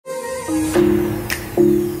Hey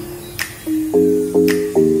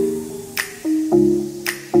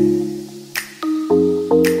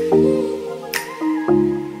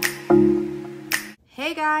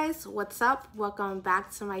guys, what's up? Welcome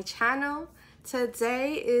back to my channel.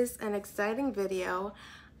 Today is an exciting video.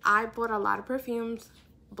 I bought a lot of perfumes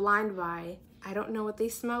blind buy. I don't know what they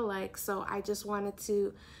smell like, so I just wanted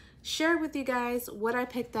to share with you guys what I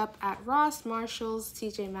picked up at Ross, Marshalls,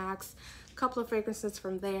 TJ Maxx, a couple of fragrances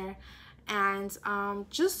from there, and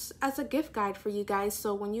just as a gift guide for you guys.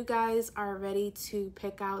 So when you guys are ready to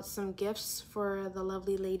pick out some gifts for the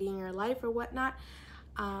lovely lady in your life or whatnot,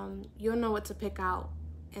 you'll know what to pick out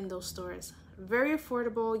in those stores. Very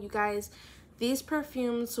affordable, you guys. These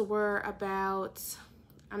perfumes were about,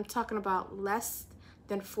 I'm talking about less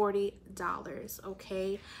than $40,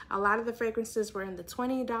 okay? A lot of the fragrances were in the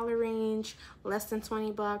 $20 range, less than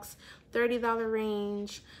 20 bucks, $30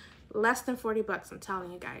 range, less than 40 bucks, I'm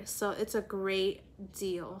telling you guys. So it's a great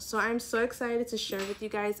deal. So I'm so excited to share with you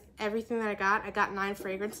guys everything that I got. I got 9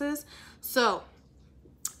 fragrances. So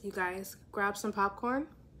you guys, grab some popcorn,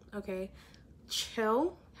 okay?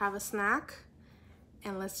 Chill, have a snack,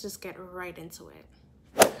 and let's just get right into it.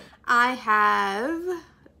 I have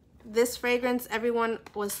this fragrance. Everyone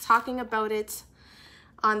was talking about it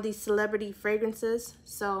on the celebrity fragrances,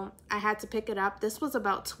 so I had to pick it up. This was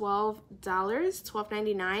about $12,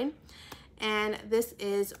 $12.99, and this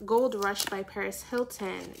is Gold Rush by Paris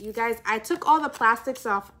Hilton. You guys, I took all the plastics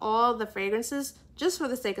off all the fragrances just for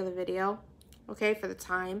the sake of the video, okay, for the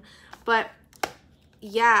time. But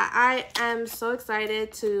yeah, I am so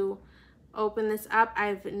excited to open this up.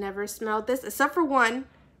 I've never smelled this except for one.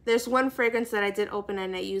 There's one fragrance that I did open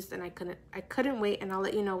and I used, and I couldn't wait, and I'll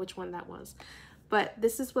let you know which one that was. But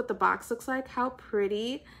this is what the box looks like. How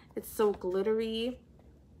pretty. It's so glittery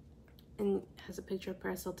and has a picture of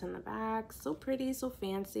Paris Hilton in the back. So pretty, so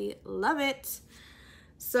fancy. Love it.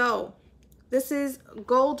 So this is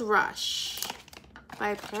Gold Rush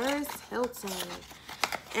by Paris Hilton.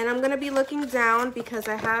 And I'm gonna be looking down because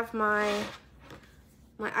I have my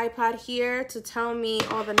iPad here to tell me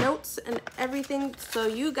all the notes and everything, so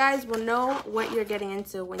you guys will know what you're getting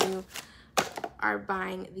into when you are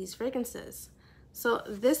buying these fragrances. So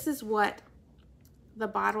this is what the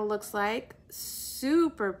bottle looks like.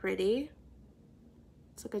 Super pretty.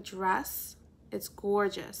 It's like a dress. It's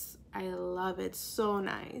gorgeous. I love it. So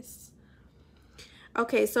nice.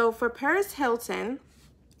 Okay, so for Paris Hilton,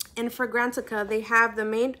 in Fragrantica, they have the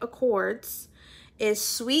main accords is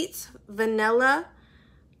sweet, vanilla,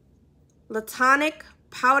 latonic,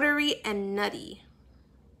 powdery, and nutty.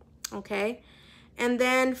 Okay, and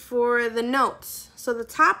then for the notes, so the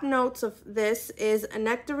top notes of this is a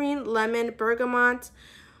nectarine, lemon, bergamot.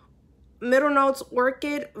 Middle notes,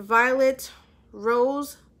 orchid, violet,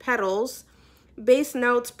 rose petals. Base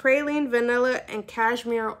notes, praline, vanilla, and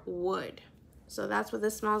cashmere wood. So that's what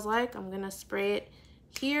this smells like. I'm gonna spray it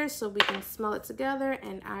here so we can smell it together,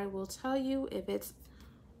 and I will tell you if it's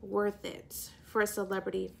worth it for a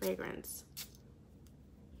celebrity fragrance.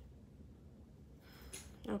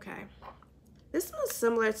 Okay, this smells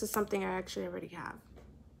similar to something I actually already have.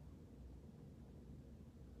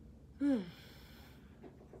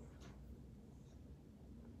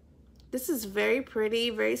 This is very pretty,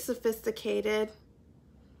 very sophisticated.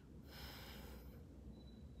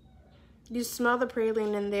 You smell the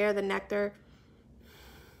praline in there, the nectar.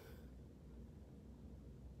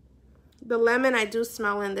 The lemon I do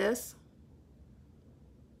smell in this.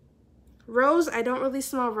 Rose, I don't really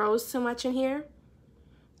smell rose too much in here.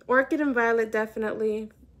 Orchid and violet, definitely.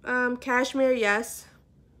 Cashmere, yes.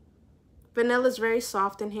 Vanilla is very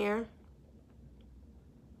soft in here.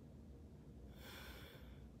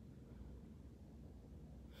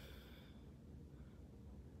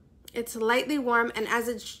 It's lightly warm, and as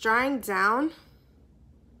it's drying down,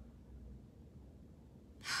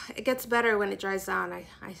 it gets better when it dries down. It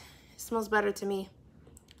smells better to me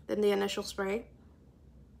than the initial spray.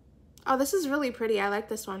 Oh, this is really pretty. I like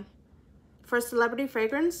this one. For a celebrity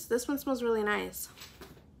fragrance, this one smells really nice.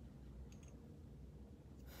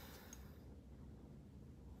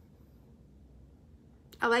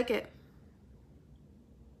 I like it.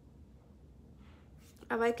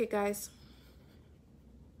 I like it, guys.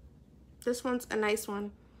 This one's a nice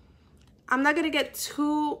one. I'm not gonna get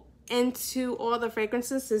too into all the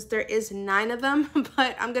fragrances since there is 9 of them,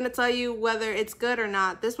 but I'm gonna tell you whether it's good or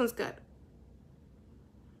not. This one's good.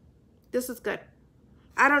 This is good.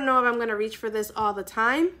 I don't know if I'm gonna reach for this all the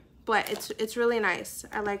time, but it's really nice.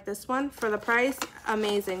 I like this one. For the price,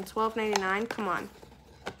 amazing. $12.99. Come on.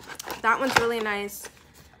 That one's really nice.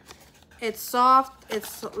 It's soft.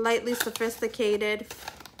 It's lightly sophisticated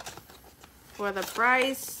for the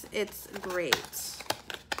price, it's great.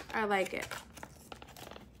 I like it.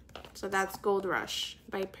 So that's Gold Rush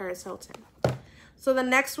by Paris Hilton. So the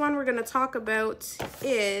next one we're gonna talk about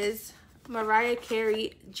is Mariah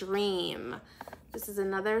Carey Dream. This is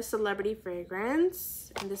another celebrity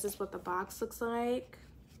fragrance, and this is what the box looks like.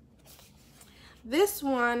 This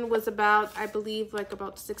one was about, I believe, like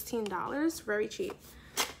about $16, very cheap.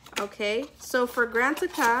 Okay, so for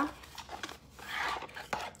Grantica,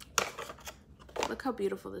 look how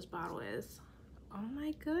beautiful this bottle is. Oh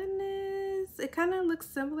my goodness. It kind of looks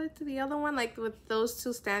similar to the other one, like with those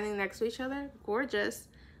two standing next to each other. Gorgeous.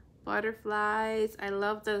 Butterflies. I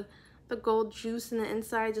love the gold juice in the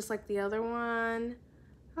inside, just like the other one.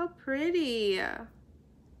 How pretty.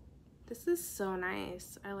 This is so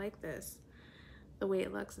nice. I like this. The way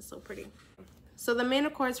it looks is so pretty. So the main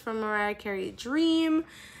accords from Mariah Carey Dream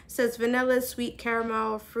says vanilla, sweet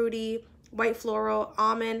caramel, fruity, white floral,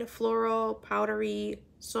 almond, floral, powdery,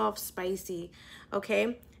 soft, spicy.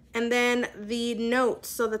 Okay, and then the notes.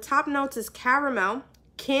 So the top notes is caramel,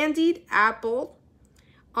 candied apple,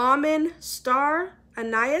 almond, star,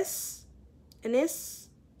 anise. It's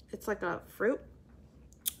like a fruit.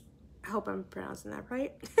 I hope I'm pronouncing that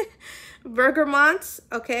right. Bergamot,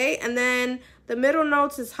 okay, and then the middle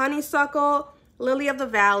notes is honeysuckle, lily of the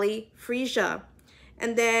valley, freesia,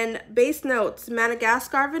 and then base notes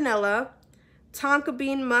Madagascar vanilla, tonka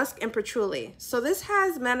bean musk, and patchouli. So this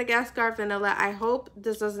has Madagascar vanilla. I hope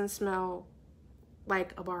this doesn't smell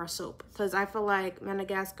like a bar of soap, because I feel like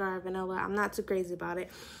Madagascar vanilla, I'm not too crazy about it.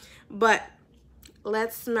 But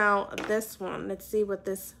let's smell this one. Let's see what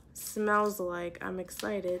this smells like. I'm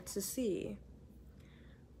excited to see.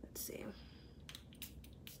 Let's see.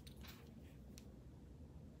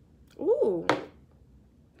 Ooh.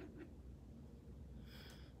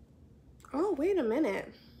 Oh, wait a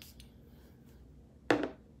minute.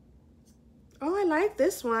 Oh, I like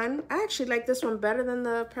this one. I actually like this one better than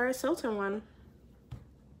the Paris Hilton one.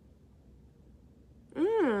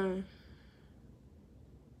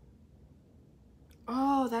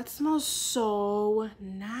 Oh, that smells so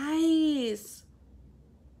nice.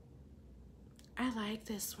 I like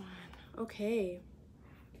this one. Okay.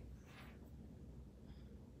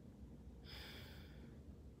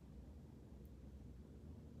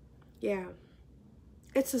 Yeah.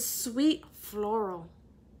 It's a sweet floral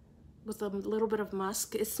with a little bit of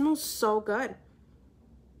musk. It smells so good.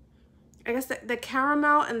 I guess the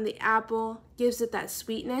caramel and the apple gives it that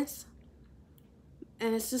sweetness.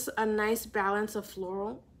 And it's just a nice balance of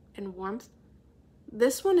floral and warmth.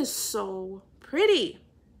 This one is so pretty.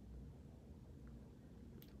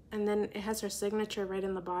 And then it has her signature right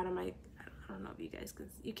in the bottom. I don't know if you guys can,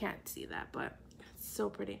 you can't see that, but it's so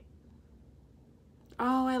pretty.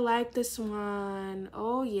 Oh, I like this one.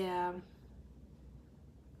 Oh yeah.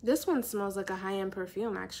 This one smells like a high-end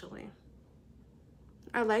perfume, actually.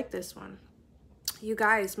 I like this one. You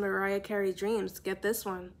guys, Mariah Carey Dreams, get this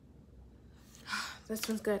one. This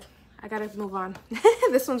one's good. I gotta move on.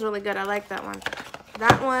 This one's really good. I like that one.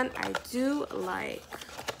 That one I do like.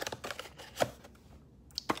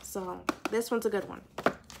 So this one's a good one.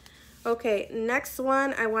 Okay, next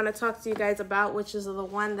one I want to talk to you guys about, which is the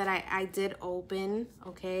one that I did open,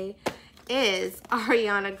 okay, is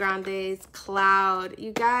Ariana Grande's Cloud.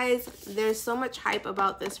 You guys, there's so much hype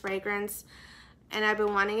about this fragrance, and I've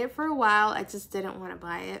been wanting it for a while. I just didn't want to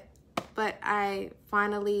buy it, but I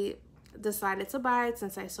finally decided to buy it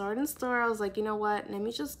since I saw it in store. I was like, you know what, let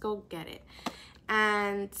me just go get it.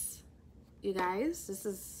 And you guys, this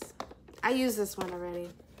is, I used this one already.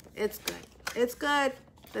 It's good. It's good.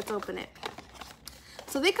 Let's open it.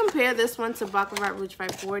 So they compare this one to Baccarat Rouge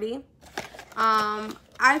 540.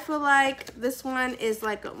 I feel like this one is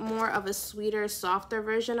like more of a sweeter, softer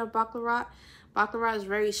version of Baccarat. Baccarat is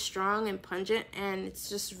very strong and pungent, and it's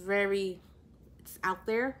just very, it's out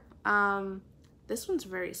there. This one's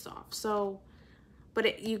very soft, so,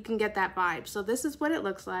 but you can get that vibe. So this is what it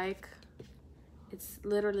looks like. It's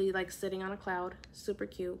literally like sitting on a cloud. Super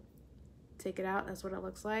cute. Take it out, that's what it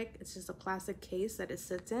looks like. It's just a plastic case that it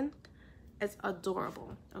sits in. It's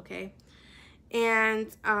adorable, okay?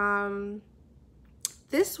 And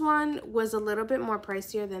this one was a little bit more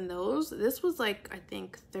pricier than those. This was like, I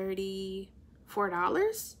think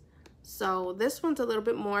 $34. So this one's a little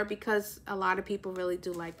bit more because a lot of people really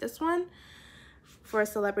do like this one for a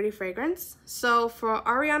celebrity fragrance. So for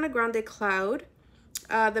Ariana Grande Cloud,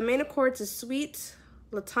 the main accords is sweet,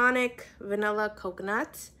 latonic, vanilla,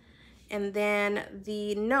 coconut. And then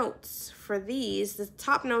the notes for these, the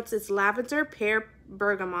top notes is lavender, pear,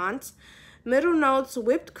 bergamot. Middle notes,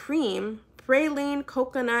 whipped cream, praline,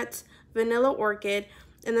 coconut, vanilla orchid.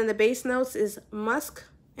 And then the base notes is musk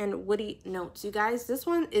and woody notes. You guys, this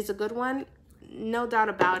one is a good one, no doubt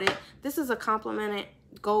about it. This is a complimented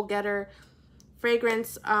go-getter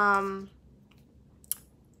fragrance.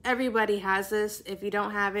 Everybody has this. If you don't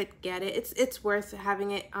have it, get it. It's worth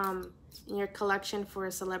having it in your collection for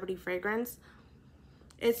a celebrity fragrance.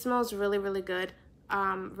 It smells really, really good.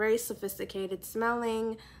 Very sophisticated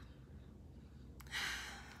smelling.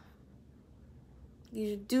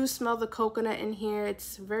 You do smell the coconut in here.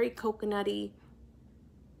 It's very coconutty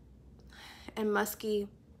and musky.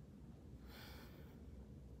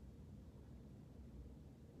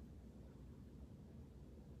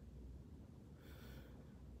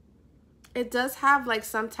 It does have like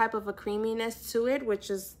some type of a creaminess to it, which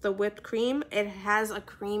is the whipped cream. It has a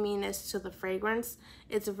creaminess to the fragrance.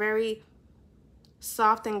 It's very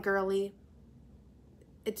soft and girly.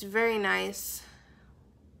 It's very nice.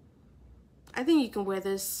 I think you can wear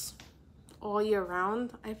this all year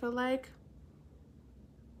round, I feel like.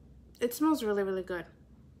 It smells really, really good.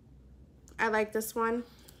 I like this one.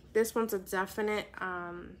 This one's a definite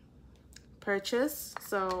purchase.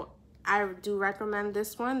 So I do recommend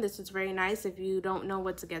this one. This is very nice. If you don't know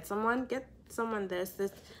what to get someone this.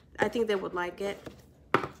 I think they would like it.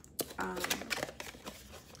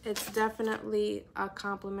 It's definitely a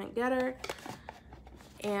compliment getter.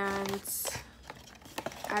 And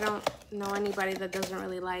I don't know anybody that doesn't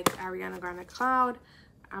really like Ariana Grande Cloud.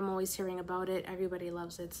 I'm always hearing about it. Everybody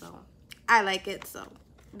loves it, so I like it. So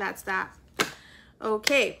that's that.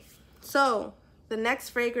 Okay, so the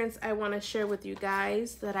next fragrance I want to share with you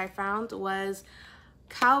guys that I found was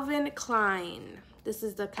Calvin Klein. This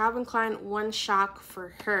is the Calvin Klein One Shock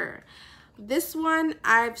for Her. This one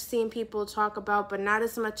I've seen people talk about, but not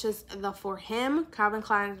as much as the For Him. Calvin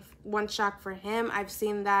Klein One Shock for Him. I've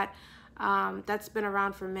seen that. That's been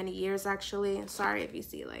around for many years, actually. Sorry if you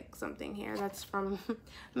see like something here. That's from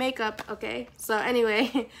makeup, okay? So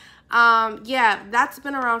anyway, yeah, that's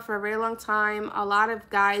been around for a very long time. A lot of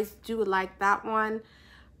guys do like that one.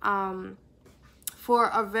 For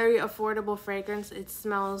a very affordable fragrance, it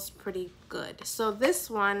smells pretty good. So this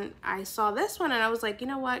one, I saw this one and I was like, you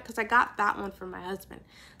know what? Because I got that one for my husband.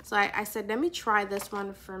 So I said, let me try this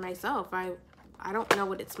one for myself. I don't know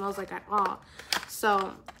what it smells like at all.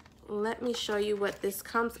 So let me show you what this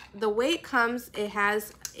comes. The way it comes, it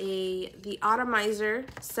has the atomizer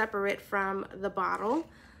separate from the bottle.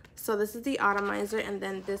 So this is the atomizer, and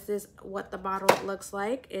then this is what the bottle looks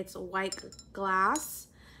like. It's white glass,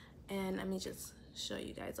 and let me just show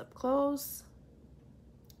you guys up close.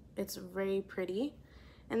 It's very pretty.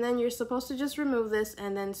 And then you're supposed to just remove this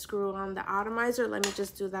and then screw on the atomizer. Let me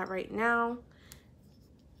just do that right now.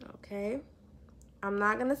 Okay, I'm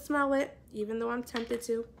not gonna smell it, even though I'm tempted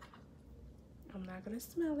to. I'm not gonna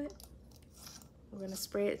smell it. We're gonna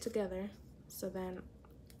spray it together. So then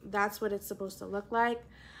that's what it's supposed to look like.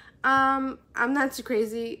 I'm not too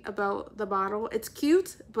crazy about the bottle. It's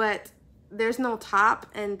cute, but there's no top,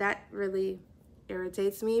 and that really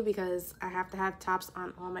irritates me because I have to have tops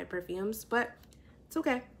on all my perfumes, but it's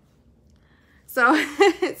okay. So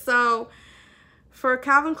so for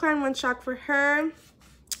Calvin Klein One Shock for Her,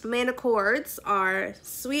 main accords are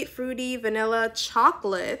sweet, fruity, vanilla,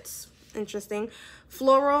 chocolate, interesting,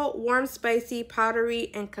 floral, warm, spicy,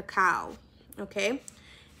 powdery, and cacao. Okay,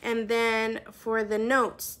 and then for the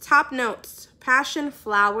notes, top notes: passion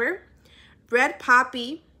flower, red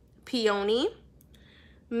poppy, peony,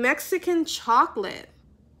 Mexican chocolate.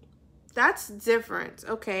 That's different.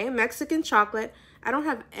 Okay, Mexican chocolate. I don't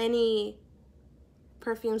have any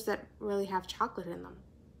perfumes that really have chocolate in them.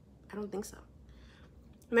 I don't think so.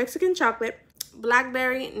 Mexican chocolate,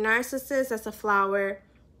 blackberry, narcissus, that's a flower,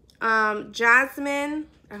 jasmine,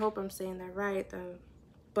 I hope I'm saying that right,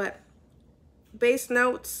 but base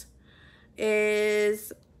notes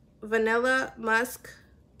is vanilla, musk,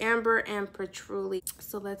 amber, and patchouli.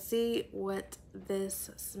 So let's see what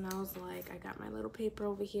this smells like. I got my little paper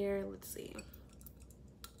over here. Let's see.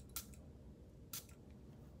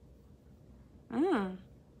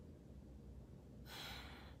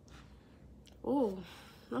 Oh,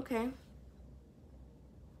 okay.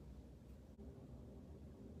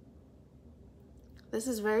 This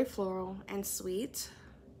is very floral and sweet.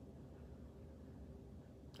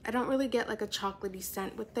 I don't really get like a chocolatey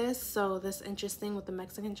scent with this, so that's interesting with the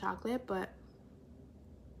Mexican chocolate, but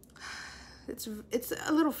it's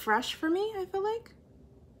a little fresh for me, I feel like.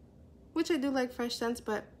 Which I do like fresh scents,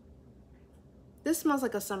 but this smells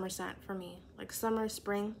like a summer scent for me, like summer,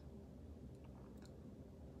 spring.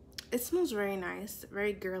 It smells very nice,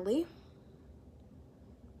 very girly.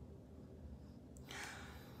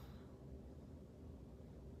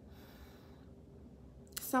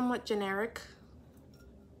 Somewhat generic.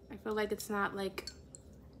 I feel like it's not like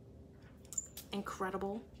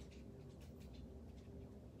incredible.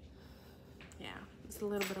 Yeah, it's a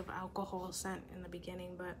little bit of alcohol scent in the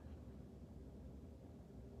beginning, but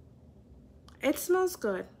it smells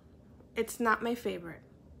good. It's not my favorite,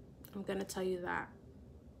 I'm gonna tell you that.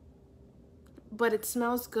 But it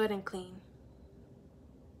smells good and clean.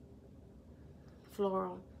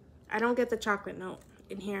 Floral. I don't get the chocolate note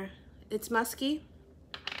in here. It's musky.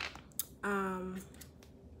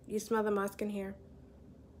 You smell the musk in here.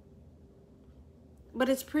 But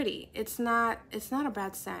it's pretty. It's not a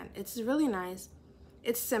bad scent. It's really nice.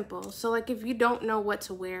 It's simple. So like if you don't know what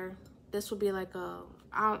to wear, this will be like a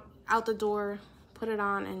out the door, put it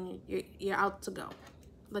on and you're out to go.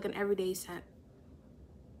 Like an everyday scent.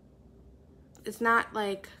 It's not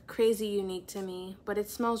like crazy unique to me, but it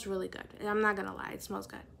smells really good. I'm not gonna lie, it smells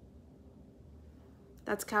good.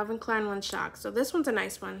 That's Calvin Klein One Shock. So this one's a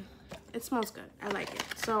nice one. It smells good. I like it.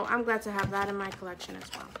 So I'm glad to have that in my collection as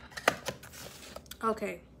well.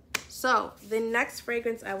 Okay, so the next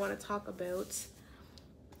fragrance I want to talk about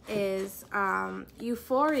is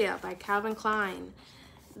Euphoria by Calvin Klein.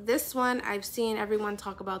 This one, I've seen everyone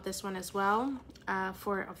talk about this one as well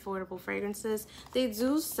for affordable fragrances. They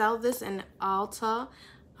do sell this in Ulta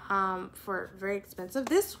for very expensive.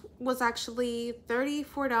 This was actually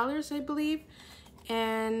 $34, I believe,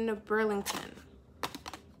 in Burlington.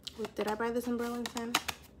 Wait, did I buy this in Burlington?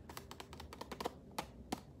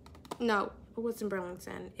 No, it was in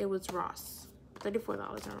Burlington. It was Ross.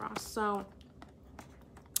 $34 in Ross. So,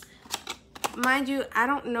 mind you, I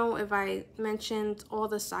don't know if I mentioned all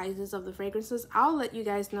the sizes of the fragrances. I'll let you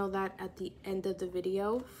guys know that at the end of the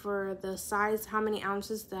video for the size, how many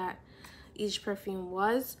ounces that each perfume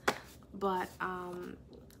was. But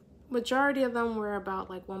majority of them were about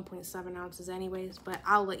like 1.7 ounces anyways, but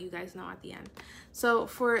I'll let you guys know at the end. So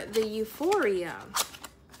for the Euphoria,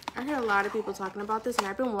 I heard a lot of people talking about this and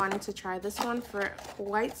I've been wanting to try this one for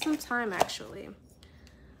quite some time actually.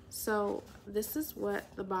 So this is what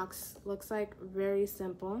the box looks like, very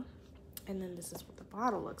simple. And then this is what the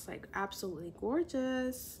bottle looks like, absolutely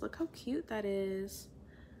gorgeous. Look how cute that is.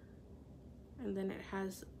 And then it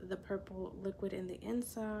has the purple liquid in the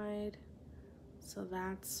inside. So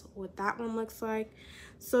that's what that one looks like.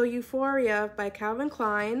 So Euphoria by Calvin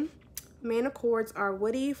Klein. Main accords are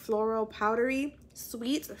woody, floral, powdery,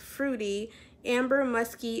 sweet, fruity, amber,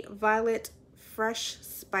 musky, violet, fresh,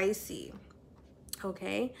 spicy.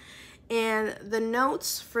 Okay, and the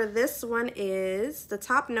notes for this one is, the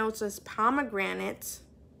top notes is pomegranate,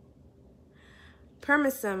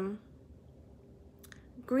 persimmon,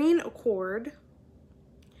 green accord,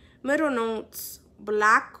 middle notes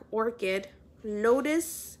black orchid,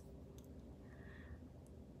 lotus,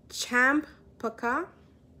 champaca.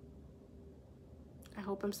 I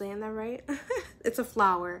hope I'm saying that right. It's a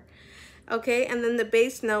flower. Okay, and then the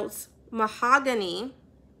base notes mahogany,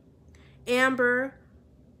 amber,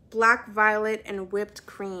 black violet, and whipped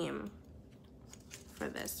cream for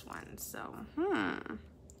this one. So,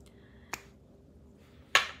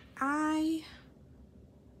 I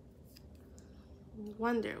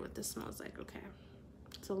wonder what this smells like. Okay,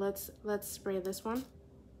 so let's spray this one.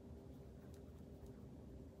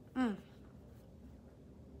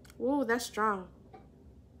 Whoa, that's strong.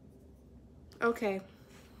 Okay,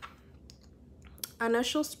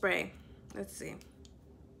 initial spray. Let's see.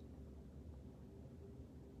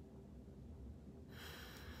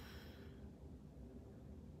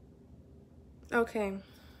 Okay.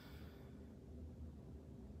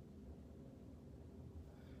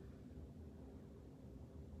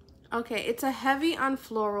 Okay, it's a heavy on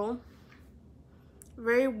floral.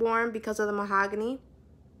 Very warm because of the mahogany.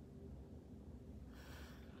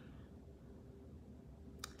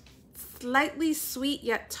 Slightly sweet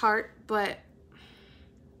yet tart, but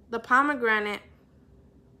the pomegranate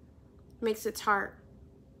makes it tart.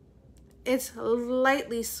 It's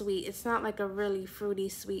lightly sweet. It's not like a really fruity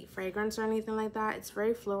sweet fragrance or anything like that. It's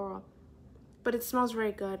very floral, but it smells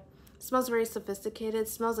very good. It smells very sophisticated. It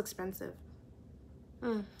smells expensive.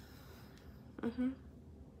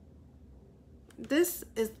 This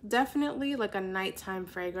is definitely like a nighttime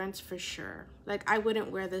fragrance for sure. Like I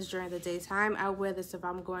wouldn't wear this during the daytime. I wear this if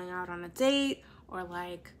I'm going out on a date or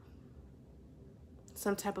like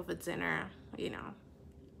some type of a dinner, you know,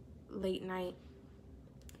 late night.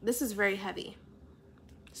 This is very heavy,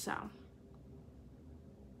 so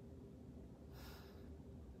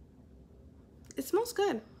it smells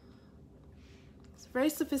good. It's very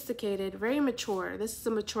sophisticated, very mature. This is a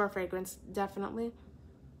mature fragrance, definitely.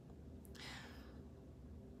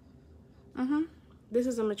 This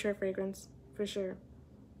is a mature fragrance for sure.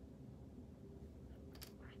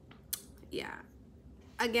 Yeah,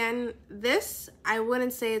 Again, this, I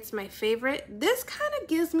wouldn't say it's my favorite. This kind of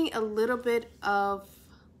gives me a little bit of,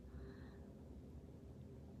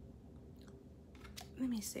 let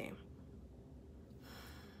me see.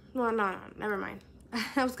 Well, no, never mind.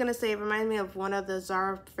 I was gonna say it reminds me of one of the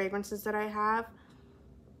Zara fragrances that I have,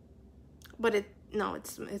 but no,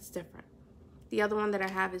 it's different. The other one that I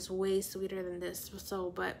have is way sweeter than this.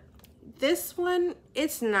 So, but this one,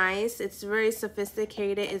 it's nice. It's very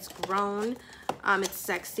sophisticated. It's grown. It's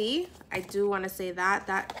sexy. I do want to say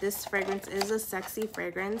that this fragrance is a sexy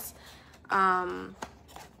fragrance, and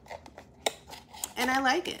I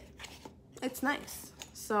like it. It's nice.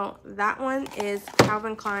 So that one is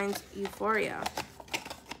Calvin Klein's Euphoria.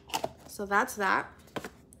 So that's that.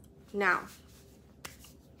 Now,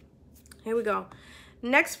 here we go.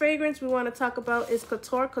 Next fragrance we want to talk about is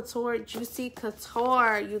Couture Juicy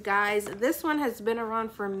Couture, you guys. This one has been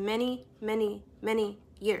around for many, many, many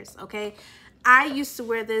years, okay? I used to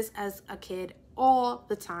wear this as a kid all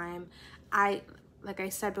the time. Like I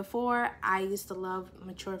said before, I used to love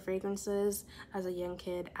mature fragrances as a young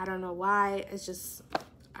kid. I don't know why. It's just,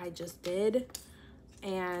 I just did.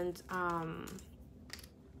 And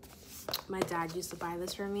my dad used to buy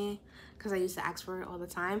this for me because I used to ask for it all the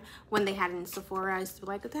time. When they had it in Sephora, I used to be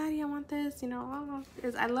like, Daddy, I want this, you know, oh,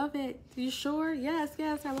 I love it. You sure? Yes,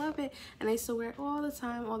 I love it. And I used to wear it all the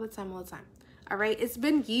time, all the time, all the time. All right, it's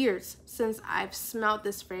been years since I've smelled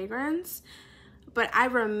this fragrance, but I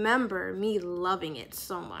remember me loving it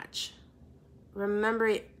so much. Remember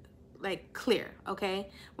it like clear, okay?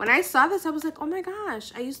 When I saw this, I was like, oh my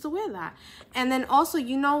gosh, I used to wear that. And then also,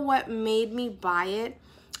 you know what made me buy it?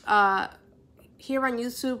 Here on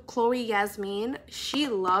YouTube, Chloe Yasmin, she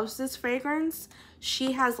loves this fragrance.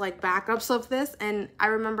 She has like backups of this, and I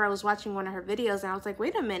remember I was watching one of her videos and I was like,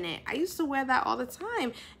 wait a minute, I used to wear that all the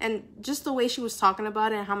time. And just the way she was talking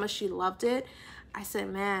about it and how much she loved it, I said,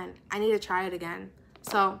 man, I need to try it again.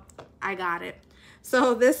 So I got it.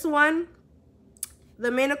 So this one,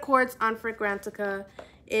 the main accords on Fragrantica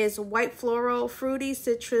is white floral, fruity,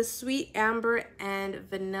 citrus, sweet amber, and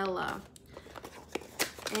vanilla.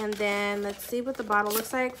 And then let's see what the bottle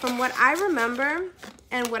looks like. From what I remember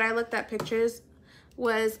and what I looked at pictures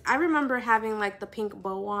was, I remember having like the pink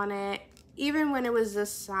bow on it, even when it was this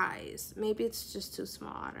size. Maybe it's just too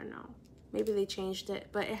small, I don't know. Maybe they changed it,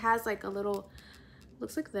 but it has like a little,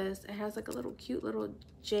 looks like this. It has like a little cute little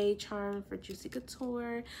J charm for Juicy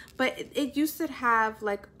Couture, but it used to have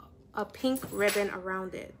like a pink ribbon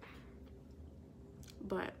around it,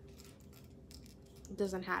 but it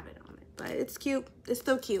doesn't have it on it. But it's cute. It's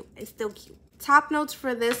still cute. It's still cute. Top notes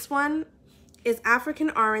for this one is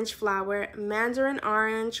African orange flower, mandarin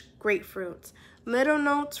orange, grapefruit. Middle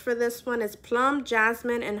notes for this one is plum,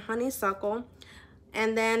 jasmine, and honeysuckle.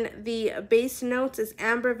 And then the base notes is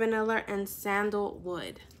amber, vanilla, and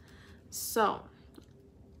sandalwood. So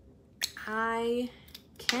I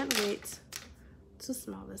can't wait to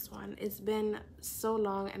smell this one. It's been so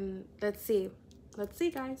long, and let's see. Let's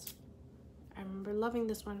see, guys. I remember loving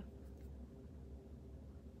this one.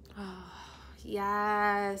 Oh,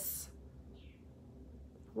 yes.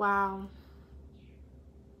 Wow.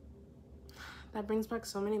 That brings back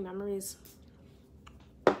so many memories.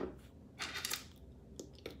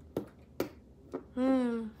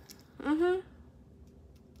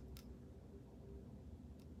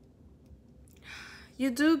 You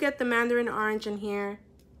do get the mandarin orange in here.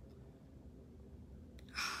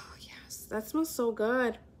 Oh, yes, that smells so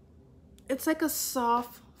good. It's like a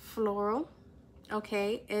soft floral.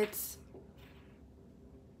 Okay, it's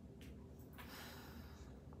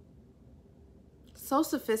so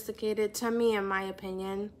sophisticated to me, in my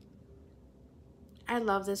opinion. I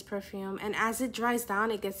love this perfume, and as it dries down,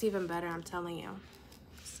 it gets even better, I'm telling you.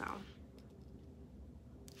 So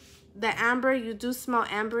the amber, you do smell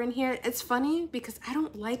amber in here. It's funny because I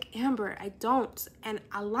don't like amber. I don't. And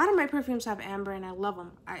a lot of my perfumes have amber, and I love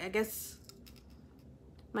them. I guess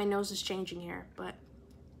my nose is changing here, but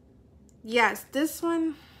yes, this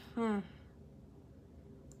one,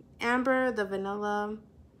 amber, the vanilla,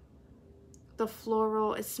 the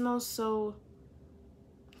floral, it smells so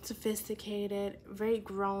sophisticated, very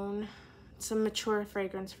grown. It's a mature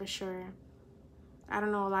fragrance for sure. I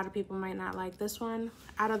don't know, a lot of people might not like this one.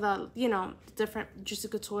 Out of the, you know, different Juicy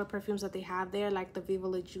Couture perfumes that they have there, like the Viva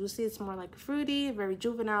La Juicy, it's more like fruity, very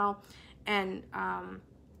juvenile, and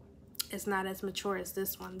it's not as mature as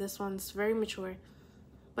this one. This one's very mature,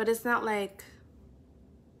 but it's not like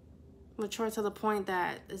mature to the point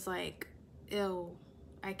that it's like, ew,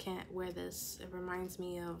 I can't wear this. It reminds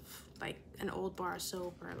me of like an old bar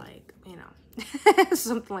soap, or like, you know,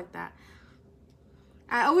 something like that.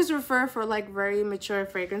 I always refer for like very mature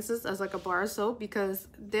fragrances as like a bar soap, because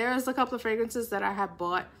there's a couple of fragrances that I have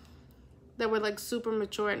bought that were like super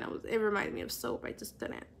mature, and it reminded me of soap. I just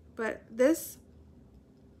didn't. But this,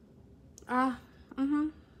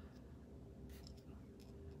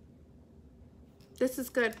 this is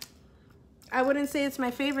good. I wouldn't say it's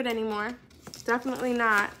my favorite anymore. Definitely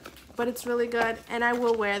not. But it's really good, and I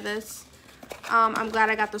will wear this. I'm glad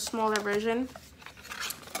I got the smaller version.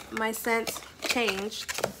 My scent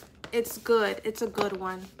changed. It's good. It's a good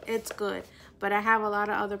one. It's good. But I have a lot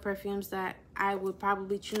of other perfumes that I would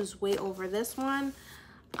probably choose way over this one.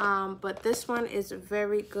 But this one is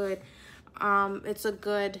very good. It's a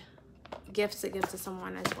good gift to give to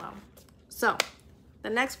someone as well. So the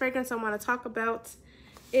next fragrance I want to talk about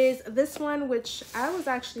is this one, which I was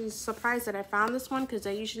actually surprised that I found this one, because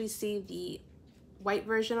I usually see the white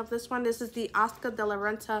version of this one. This is the Oscar de la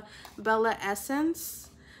Renta Bella Essence.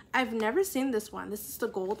 I've never seen this one. This is the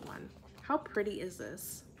gold one. How pretty is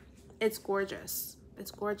this? It's gorgeous.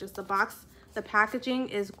 It's gorgeous. The box, the packaging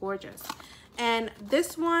is gorgeous. And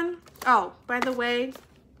this one, oh, by the way,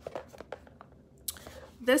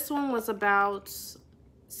 this one was about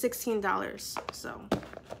 $16. So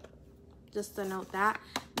just to note that.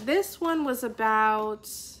 This one was about,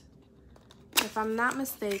 if I'm not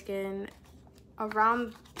mistaken,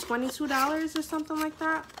 around $22 or something like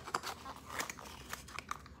that.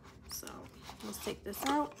 So let's take this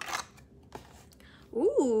out.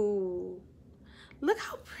 Ooh, look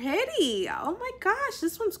how pretty. Oh my gosh,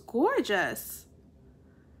 this one's gorgeous.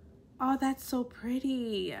 Oh, that's so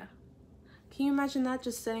pretty. Can you imagine that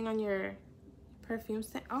just sitting on your perfume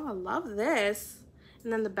stand? Oh, I love this.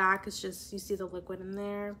 And then the back is just, you see the liquid in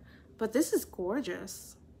there. But this is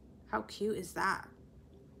gorgeous. How cute is that?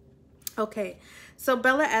 Okay, so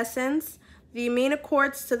Bella Essence. The main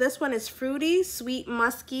accords to this one is fruity, sweet,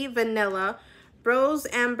 musky, vanilla, rose,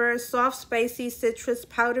 amber, soft, spicy, citrus,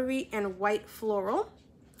 powdery, and white floral.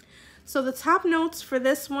 So the top notes for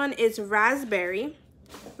this one is raspberry,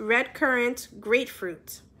 red currant,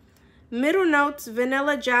 grapefruit. Middle notes,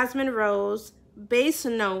 vanilla, jasmine, rose. Base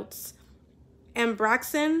notes,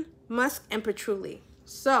 ambraxan, musk, and patchouli.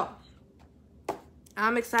 So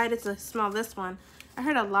I'm excited to smell this one. I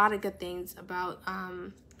heard a lot of good things about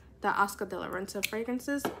the Oscar de la Renta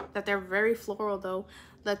fragrances, that they're very floral though.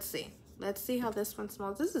 Let's see. Let's see how this one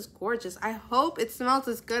smells. This is gorgeous. I hope it smells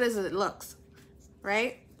as good as it looks,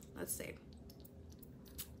 right? Let's see.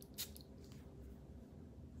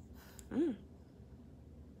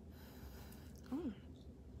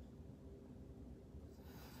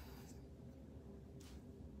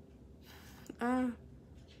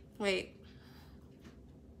 Wait.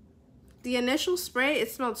 The initial spray,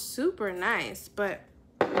 it smelled super nice, but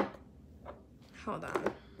hold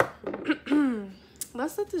on.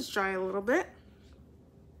 Let's let this dry a little bit.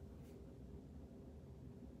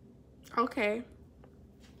 Okay.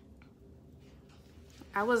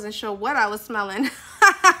 I wasn't sure what I was smelling.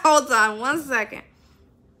 Hold on one second.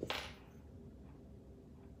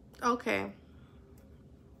 Okay.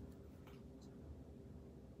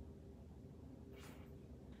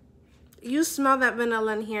 You smell that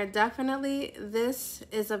vanilla in here. Definitely, this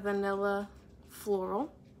is a vanilla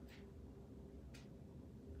floral.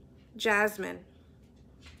 Jasmine.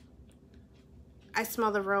 I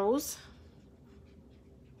smell the rose.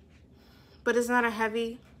 But it's not a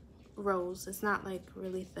heavy rose. It's not like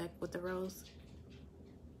really thick with the rose.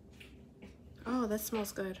 Oh, that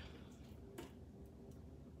smells good.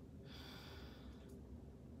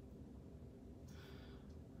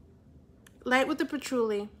 Light with the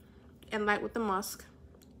patchouli and light with the musk.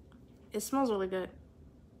 It smells really good.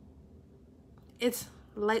 It's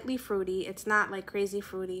lightly fruity. It's not like crazy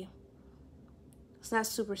fruity. It's not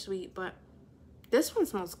super sweet, but this one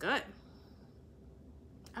smells good.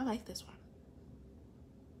 I like this one.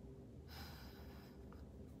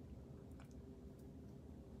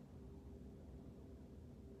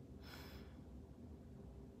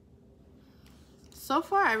 So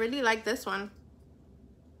far, I really like this one.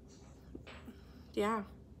 Yeah.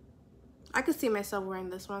 I could see myself wearing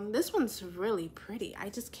this one. This one's really pretty. I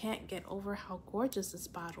just can't get over how gorgeous this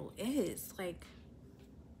bottle is. Like,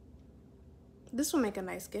 this will make a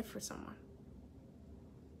nice gift for someone.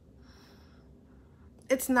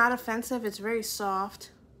 It's not offensive. It's very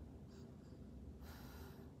soft.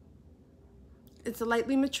 It's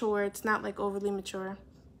lightly mature. It's not like overly mature.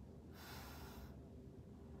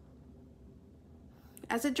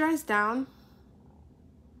 As it dries down,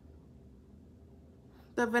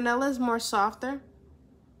 the vanilla is more softer,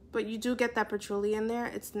 but you do get that patchouli in there.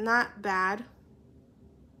 It's not bad.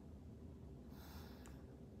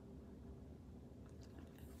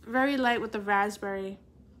 very light with the raspberry.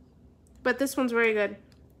 But this one's very good.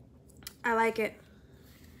 I like it.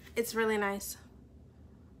 It's really nice.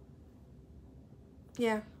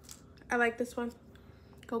 Yeah, I like this one.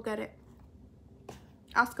 Go get it.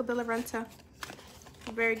 Oscar de la Renta.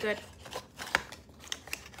 Very good.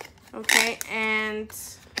 Okay, and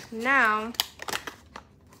now,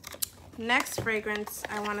 next fragrance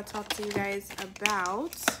I want to talk to you guys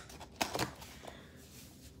about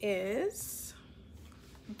is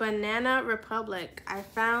Banana Republic. I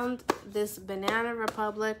found this Banana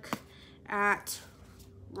Republic at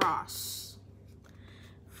Ross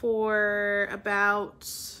for about,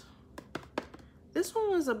 this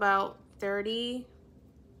one was about 30,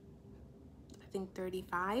 I think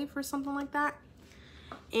 35 or something like that.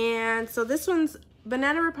 And so this one's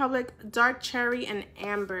Banana Republic Dark Cherry and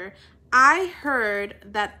Amber. I heard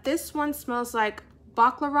that this one smells like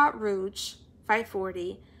Baccarat Rouge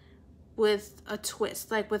 540 with a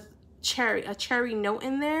twist, like with a cherry note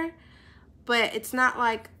in there, but it's not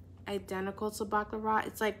like identical to Baccarat.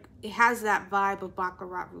 It's like it has that vibe of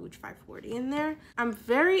Baccarat Rouge 540 in there. I'm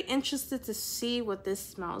very interested to see what this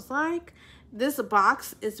smells like. This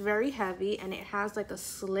box is very heavy and it has like a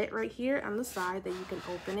slit right here on the side that you can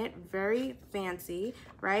open it. Very fancy,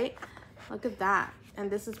 right? Look at that.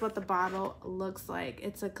 And this is what the bottle looks like.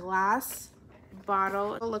 It's a glass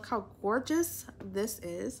bottle. Oh, look how gorgeous this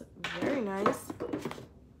is. Very nice.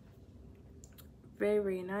 Very,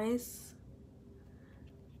 very nice.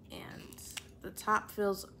 And the top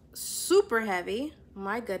feels super heavy.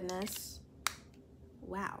 My goodness.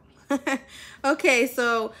 Wow. Okay,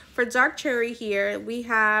 so for dark cherry here, we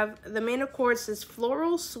have the main accord is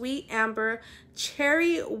floral, sweet, amber,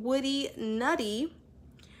 cherry, woody, nutty,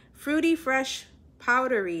 fruity, fresh,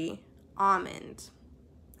 powdery, almond.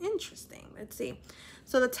 Interesting. Let's see.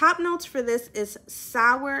 So the top notes for this is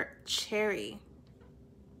sour cherry,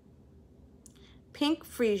 pink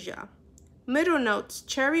freesia. Middle notes,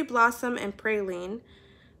 cherry blossom and praline.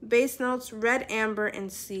 Base notes, red amber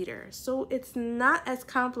and cedar. So it's not as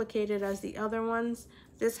complicated as the other ones.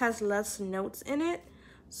 This has less notes in it.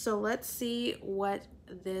 So let's see what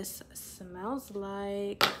this smells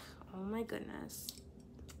like. Oh my goodness.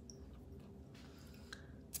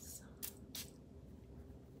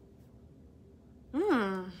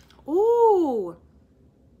 Ooh.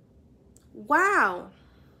 Wow.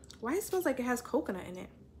 Why it smells like it has coconut in it?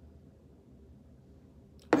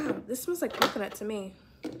 Wow, this smells like coconut to me.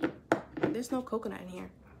 There's no coconut in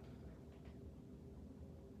here.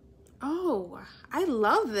 Oh, I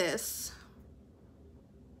love this.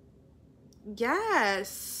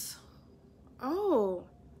 Yes. Oh.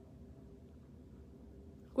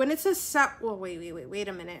 When it says sour, well, wait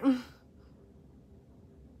a minute.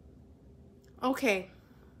 Okay.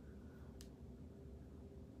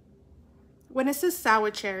 When it says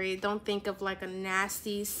sour cherry, don't think of like a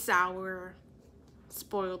nasty, sour,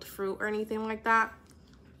 spoiled fruit or anything like that.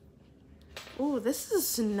 Oh, this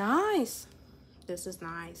is nice. This is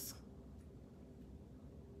nice.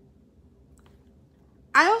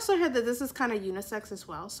 I also heard that this is kind of unisex as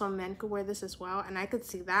well, so men could wear this as well, and I could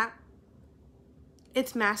see that.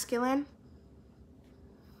 It's masculine.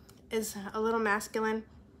 It's a little masculine,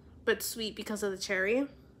 but sweet because of the cherry.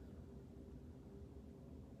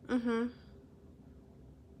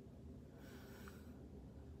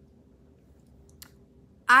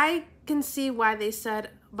 I can see why they said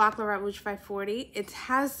Baccarat Rouge 540. It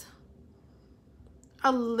has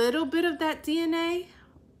a little bit of that DNA,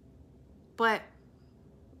 but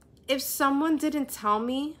if someone didn't tell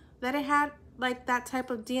me that it had like that type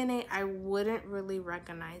of DNA, I wouldn't really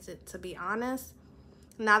recognize it, to be honest.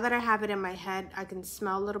 Now that I have it in my head, I can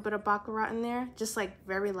smell a little bit of Baccarat in there, just like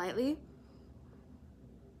very lightly.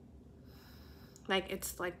 Like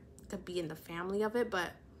it's like could be in the family of it,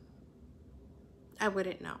 but I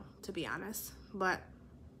wouldn't know, to be honest. But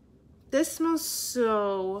this smells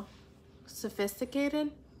so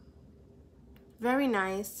sophisticated. Very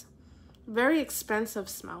nice. Very expensive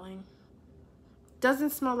smelling.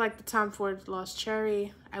 Doesn't smell like the Tom Ford Lost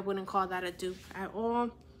Cherry. I wouldn't call that a dupe at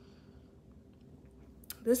all.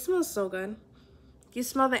 This smells so good. You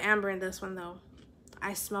smell the amber in this one though.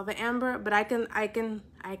 I smell the amber, but I can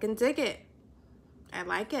dig it. I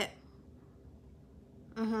like it.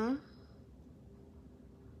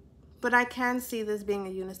 But I can see this being a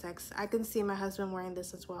unisex. I can see my husband wearing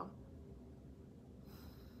this as well.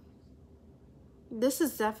 This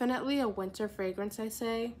is definitely a winter fragrance, I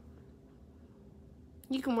say.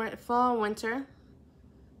 You can wear it fall, winter.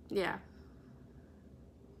 Yeah.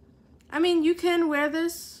 I mean, you can wear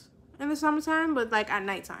this in the summertime, but like at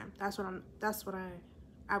nighttime. That's what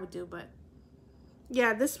I would do, but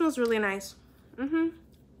yeah, this smells really nice.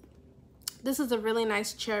 This is a really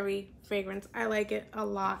nice cherry fragrance. I like it a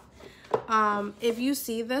lot. If you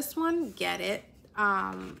see this one, get it.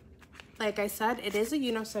 Like I said, it is a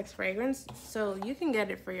unisex fragrance, so you can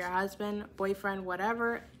get it for your husband, boyfriend,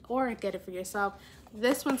 whatever, or get it for yourself.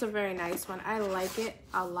 This one's a very nice one. I like it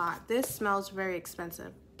a lot. This smells very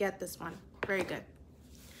expensive. Get this one. Very good.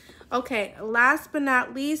 Okay, last but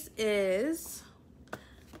not least is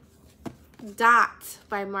Dot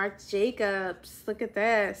by Marc Jacobs. Look at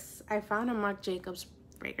this. I found a Marc Jacobs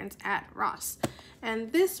fragrance at Ross.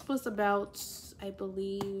 And this was about, I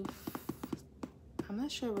believe, I'm not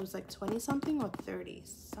sure, it was like 20 something or 30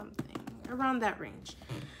 something, around that range.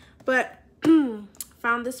 But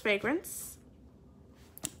found this fragrance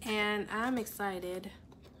and I'm excited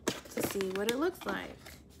to see what it looks like.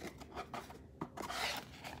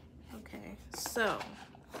 Okay, so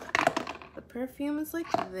the perfume is like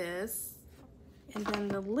this, and then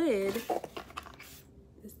the lid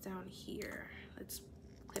is down here. Let's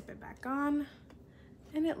clip it back on.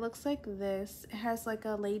 And it looks like this. It has like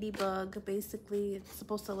a ladybug. Basically, it's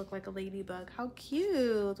supposed to look like a ladybug. How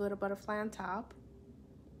cute, with a butterfly on top.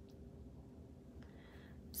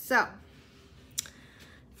 So,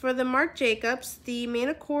 for the Marc Jacobs, the main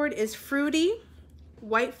accord is fruity,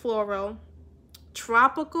 white floral,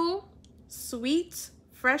 tropical, sweet,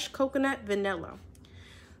 fresh coconut, vanilla.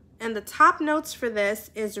 And the top notes for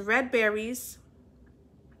this is red berries,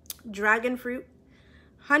 dragon fruit,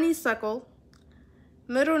 honeysuckle,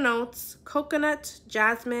 middle notes, coconut,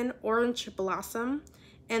 jasmine, orange blossom,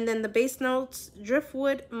 and then the base notes,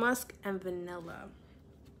 driftwood, musk, and vanilla.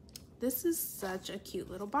 This is such a cute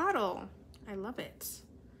little bottle. I love it.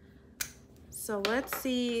 So let's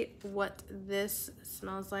see what this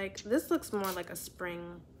smells like. This looks more like a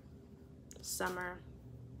spring, summer.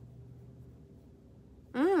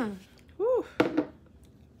 Whew.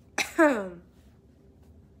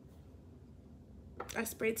 I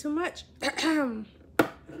sprayed too much.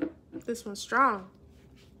 This one's strong.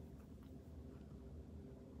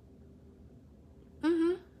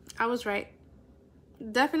 I was right.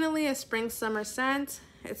 Definitely a spring summer scent.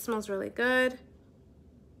 It smells really good.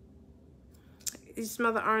 You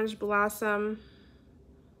smell the orange blossom,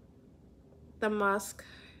 the musk,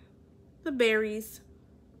 the berries.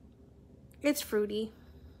 It's fruity.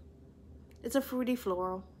 It's a fruity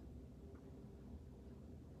floral.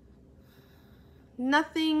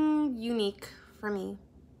 Nothing unique for me.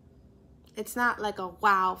 It's not like a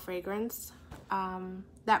wow fragrance.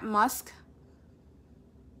 That musk,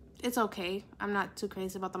 it's okay. I'm not too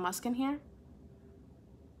crazy about the musk in here.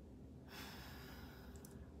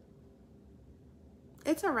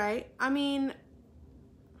 It's all right. I mean,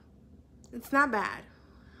 it's not bad,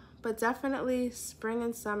 but definitely spring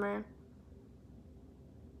and summer.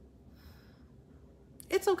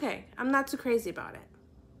 It's okay. I'm not too crazy about it.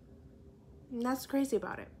 I'm not too crazy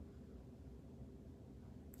about it.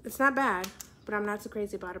 It's not bad, but I'm not too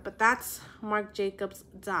crazy about it. But that's Marc Jacobs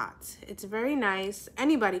Dot. It's very nice.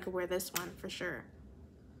 Anybody could wear this one for sure.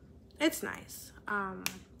 It's nice.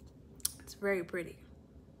 It's very pretty.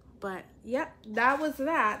 But yep, that was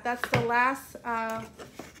that. That's the last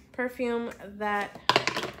perfume that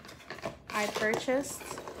I purchased.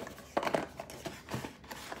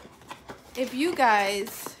 If you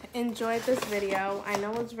guys enjoyed this video, I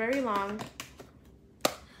know it's very long,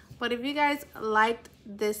 but if you guys liked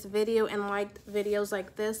this video and liked videos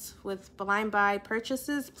like this with blind buy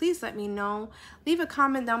purchases, please let me know. Leave a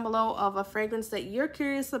comment down below of a fragrance that you're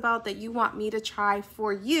curious about that you want me to try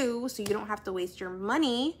for you so you don't have to waste your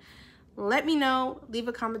money. Let me know. Leave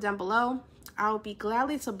a comment down below. I'll be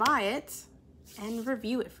gladly to buy it and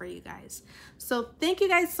review it for you guys. So thank you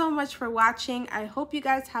guys so much for watching. I hope you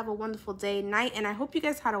guys have a wonderful day, night, and I hope you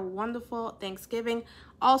guys had a wonderful Thanksgiving.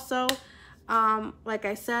 Also, like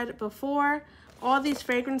I said before, all these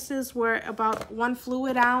fragrances were about 1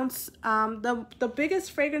 fluid ounce. The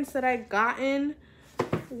biggest fragrance that I gotten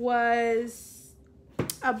was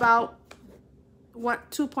about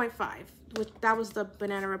 2.5, which that was the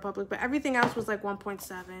Banana Republic, but everything else was like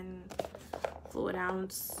 1.7 fluid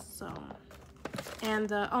ounce. So,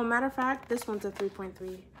 and oh, matter of fact, this one's a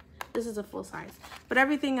 3.3. This is a full size, but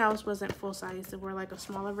everything else wasn't full size. They were like a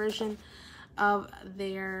smaller version of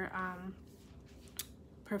their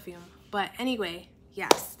perfume. But anyway,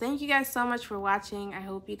 yes, thank you guys so much for watching. I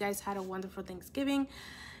hope you guys had a wonderful Thanksgiving,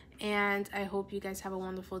 and I hope you guys have a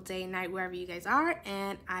wonderful day, night, wherever you guys are,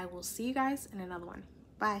 and I will see you guys in another one.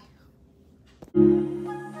 Bye.